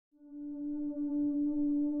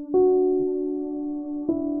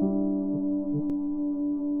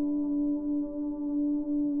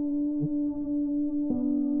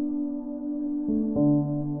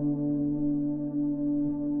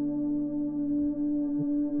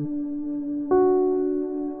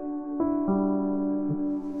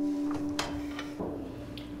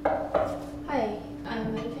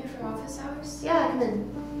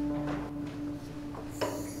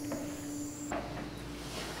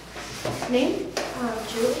Name?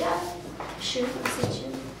 Julia Sheu, Chu.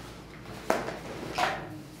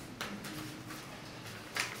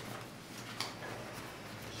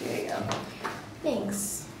 Here you go.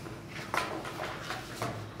 Thanks.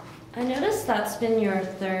 I noticed that's been your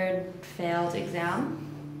 3rd failed exam.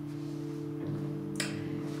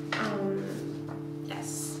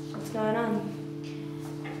 Yes. What's going on?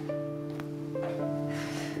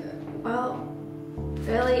 Well,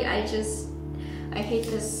 really, I hate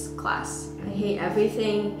this class. I hate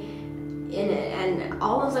everything in it, and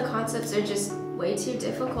all of the concepts are just way too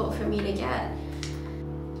difficult for me to get.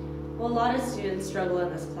 Well, a lot of students struggle in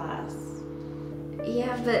this class.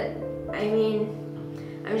 Yeah, but I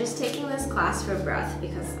mean, I'm just taking this class for breath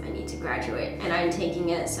because I need to graduate, and I'm taking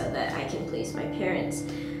it so that I can please my parents.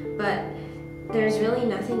 But there's really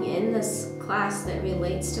nothing in this class that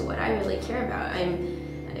relates to what I really care about. I'm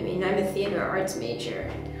a theater arts major.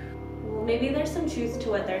 Well, maybe there's some truth to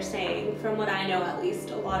what they're saying. From what I know, at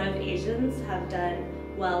least, a lot of Asians have done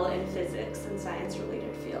well in physics and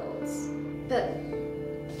science-related fields. But,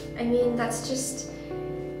 I mean, that's just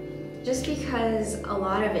because a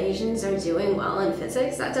lot of Asians are doing well in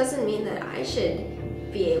physics, that doesn't mean that I should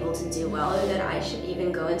be able to do well or that I should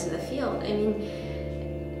even go into the field. I mean,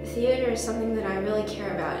 theater is something that I really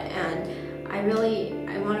care about, and I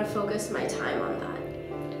want to focus my time on that.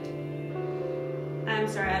 I'm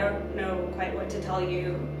sorry, I don't know quite what to tell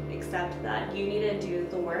you, except that you need to do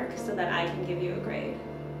the work so that I can give you a grade.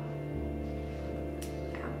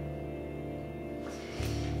 Yeah.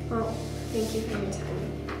 Well, thank you for your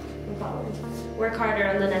time. No problem. Work harder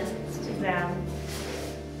on the next exam.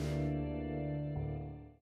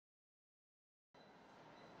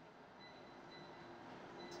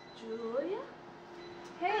 Julia?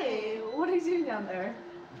 Hey, what are you doing down there?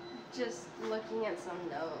 Just looking at some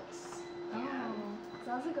notes. Oh, so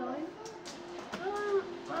how's it going?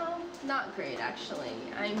 Well, not great actually.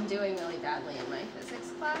 I'm doing really badly in my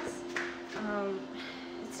physics class.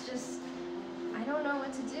 It's just, I don't know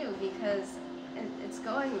what to do because it's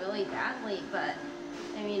going really badly, but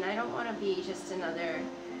I mean, I don't want to be just another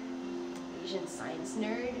Asian science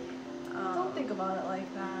nerd. Don't think about it like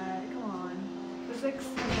that. Come on. Physics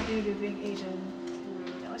has nothing to do with being Asian.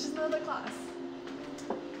 You know, it's just another class.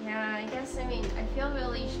 Yeah, I guess, I mean, I feel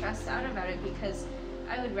really stressed out about it because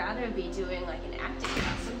I would rather be doing like an acting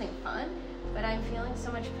class, something fun, but I'm feeling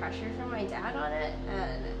so much pressure from my dad on it,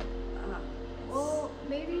 and well,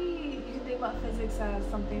 maybe you can think about physics as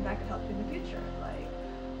something that could help you in the future. Like,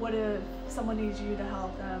 what if someone needs you to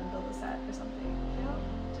help them build a set or something? You know,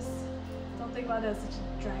 just don't think about it as such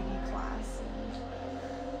a draggy class.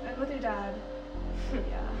 And with your dad,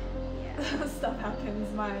 yeah, stuff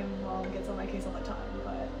happens. My mom gets on my case all the time,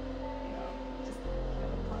 but you know, just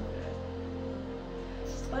have a plan for it.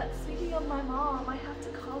 But speaking of my mom, I have to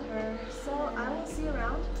call her, so I will see you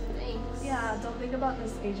around. Thanks. Yeah, don't think about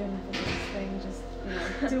this Asian physics thing. Just, you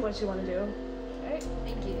know, do what you want to do. Alright?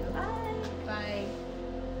 Thank you. Bye. Bye.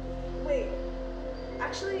 Wait,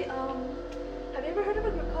 actually, have you ever heard of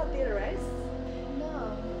a group called Theater Rice?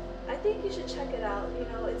 No. I think you should check it out. You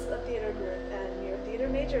know, it's a theater group, and you're a theater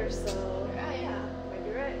major, so Right. yeah, might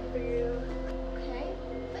be right for you. Okay,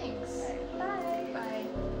 thanks. Right. Bye. Bye.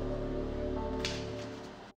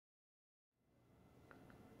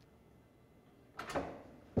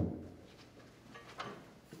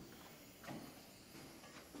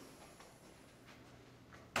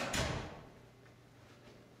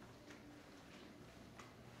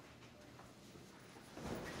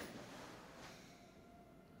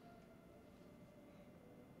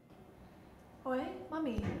喂，媽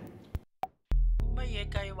咪。乜嘢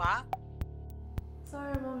計劃？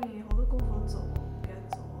 Sorry， 媽咪，好多功課做，唔記得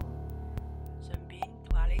咗。順便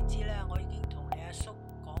話你知啦，我已經同你阿叔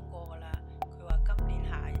講過㗎啦。佢話今年夏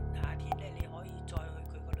天咧，你可以再去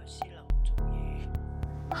佢個律師樓做嘢。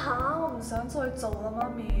吓，我唔想再做啦，媽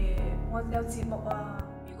咪，我有節目啊。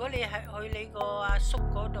如果你係去你個阿叔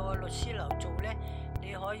嗰度嘅律師樓做咧，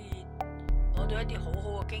你可以攞到一啲好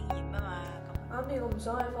好嘅經驗啊嘛。媽咪，我唔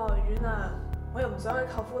想去法學院啊，我又唔想去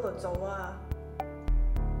舅父度做啊。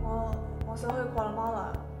我想去瓜拉馬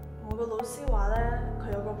拉。我個老師話咧，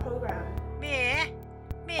佢有個 program。咩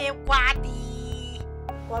瓜啲？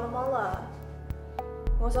瓜拉馬拉，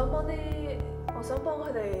我想幫佢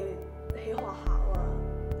哋起學校啊！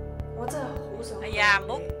我真係好想。哎呀，唔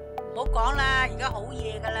好講啦，而家好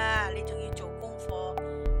夜㗎啦，你仲要做功課。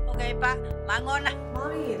OK， 晚安啦。媽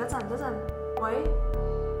咪，等陣，喂。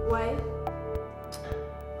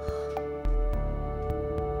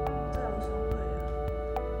真係好想去啊！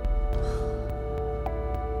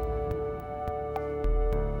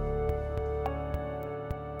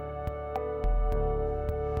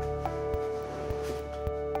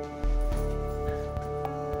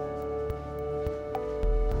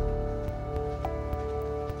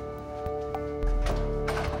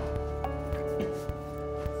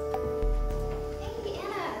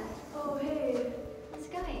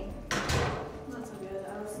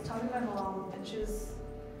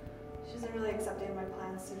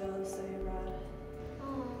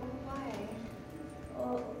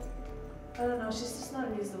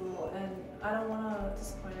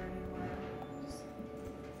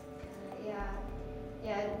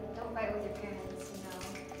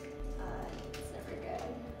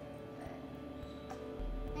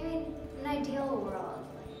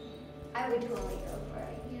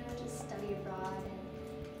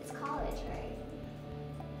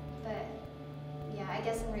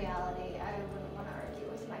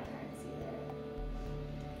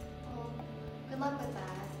 luck with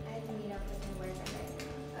that. I have to meet up with my boyfriend right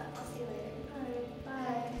now. I'll see you later. Alright,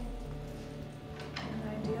 bye. An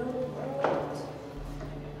ideal world.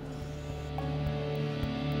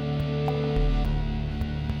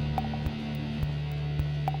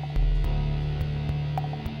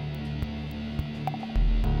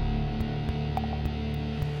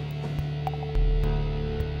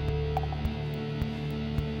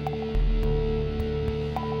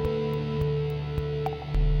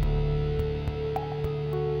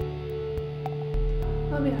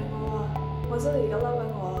媽咪係我啊，我知你而家嬲緊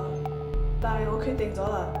我啊，但係我決定咗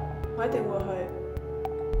啦，我一定會去，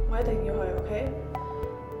我一定要去，OK？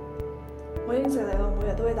我應承你，我每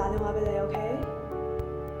日都會打電話俾你，OK？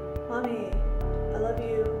媽咪，I love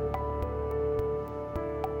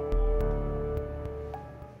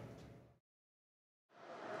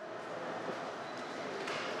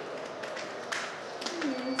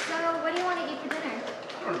what do you want to eat for dinner?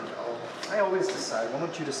 I don't know. I always decide. Why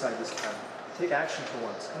don't you decide this time? Take action for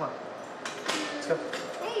once. Come on. Let's go.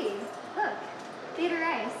 Hey, look. Theater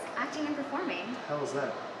Ice, acting and performing. What the hell is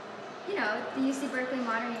that? You know, the UC Berkeley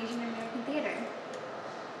Modern Asian American Theater.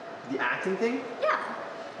 The acting thing? Yeah.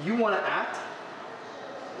 You want to act?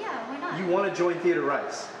 Yeah, why not? You want to join Theater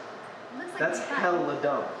Rice? Looks like That's it's fun. hella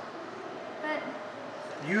dumb.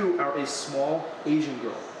 But, You are a small Asian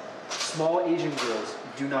girl. Small Asian girls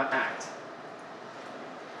do not act.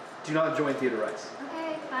 Do not join Theater Rice.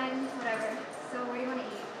 okay, fine, whatever. So, what do you want to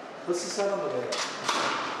eat? Let's decide on the way up.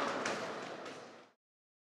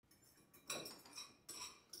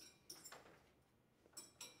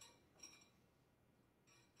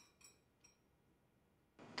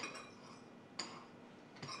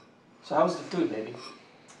 So how was the food, baby?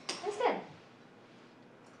 That's good.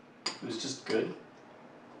 It was just good?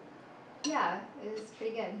 Yeah, it was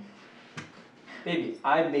pretty good. Baby,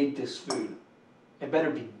 I made this food. It better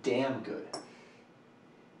be damn good.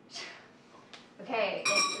 Okay,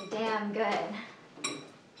 it's damn good.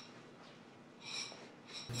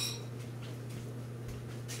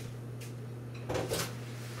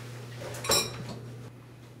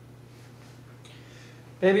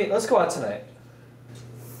 Baby, let's go out tonight.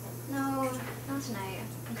 No, not tonight.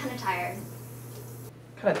 I'm kind of tired.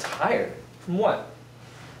 Kind of tired? From what?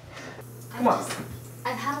 Come on.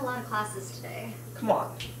 I've had a lot of classes today. Come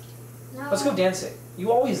on. No, Let's go dancing.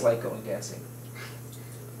 You always like going dancing.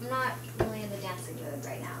 I'm not really in the dancing mood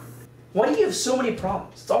right now. Why do you have so many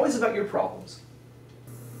problems? It's always about your problems.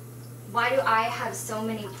 Why do I have so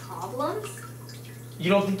many problems? You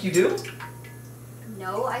don't think you do?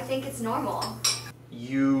 No, I think it's normal.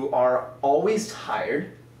 You are always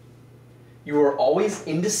tired. You are always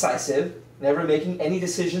indecisive, never making any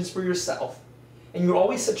decisions for yourself. And you're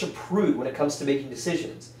always such a prude when it comes to making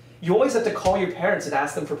decisions. You always have to call your parents and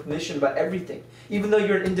ask them for permission about everything, even though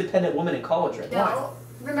you're an independent woman in college, right? No, Why?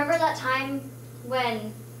 remember that time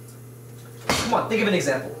when Come on, think of an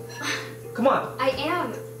example. Come on. I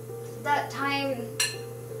am. That time.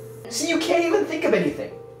 See, you can't even think of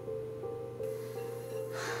anything.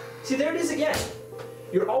 See, there it is again.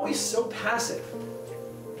 You're always so passive.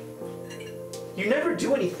 You never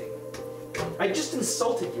do anything. I just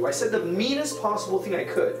insulted you. I said the meanest possible thing I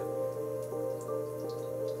could.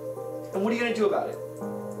 And what are you going to do about it?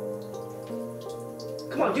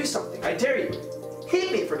 Come on, do something. I dare you.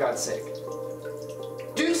 Hit me, for God's sake.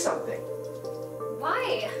 Do something.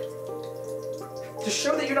 Why? To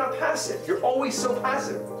show that you're not passive. You're always so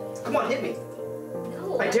passive. Come on, hit me.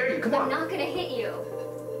 No. I dare you, come on. I'm not gonna hit you.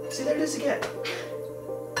 See, there it is again.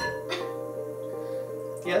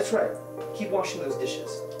 Yeah, that's right. Keep washing those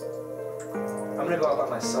dishes. I'm gonna go out by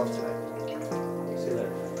myself tonight. See you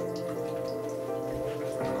later.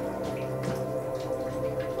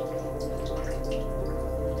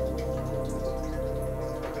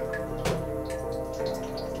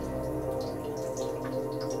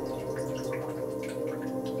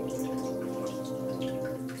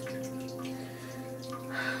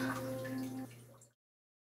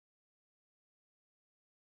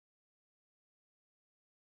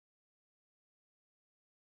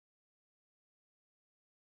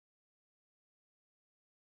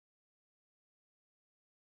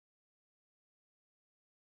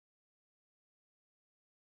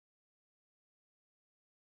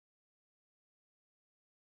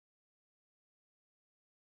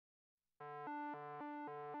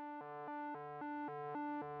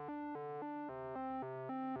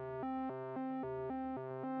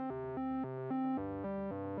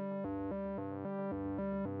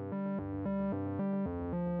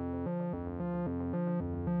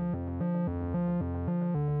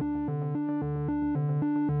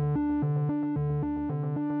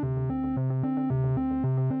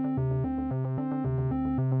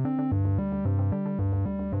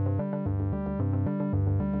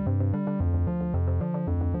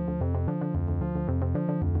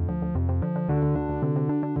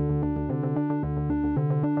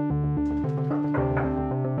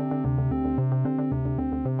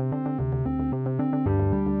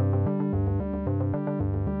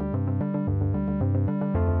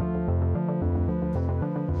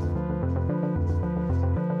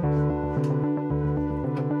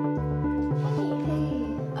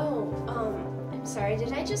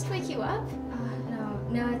 I just wake you up?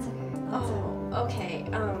 No, it's okay. Oh, okay.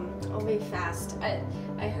 I'll be fast.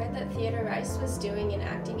 I heard that Theodore Rice was doing an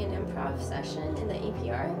acting and improv session in the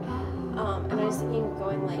EPR. And I was thinking of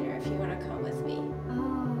going later if you want to come with me.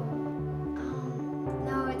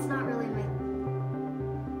 No, it's not really my...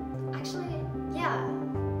 Actually, yeah.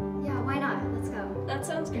 Yeah, why not? Let's go. That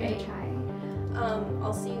sounds Give it great. a try.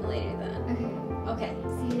 I'll see you later then. Okay. Okay.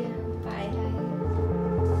 See you. Bye. Bye.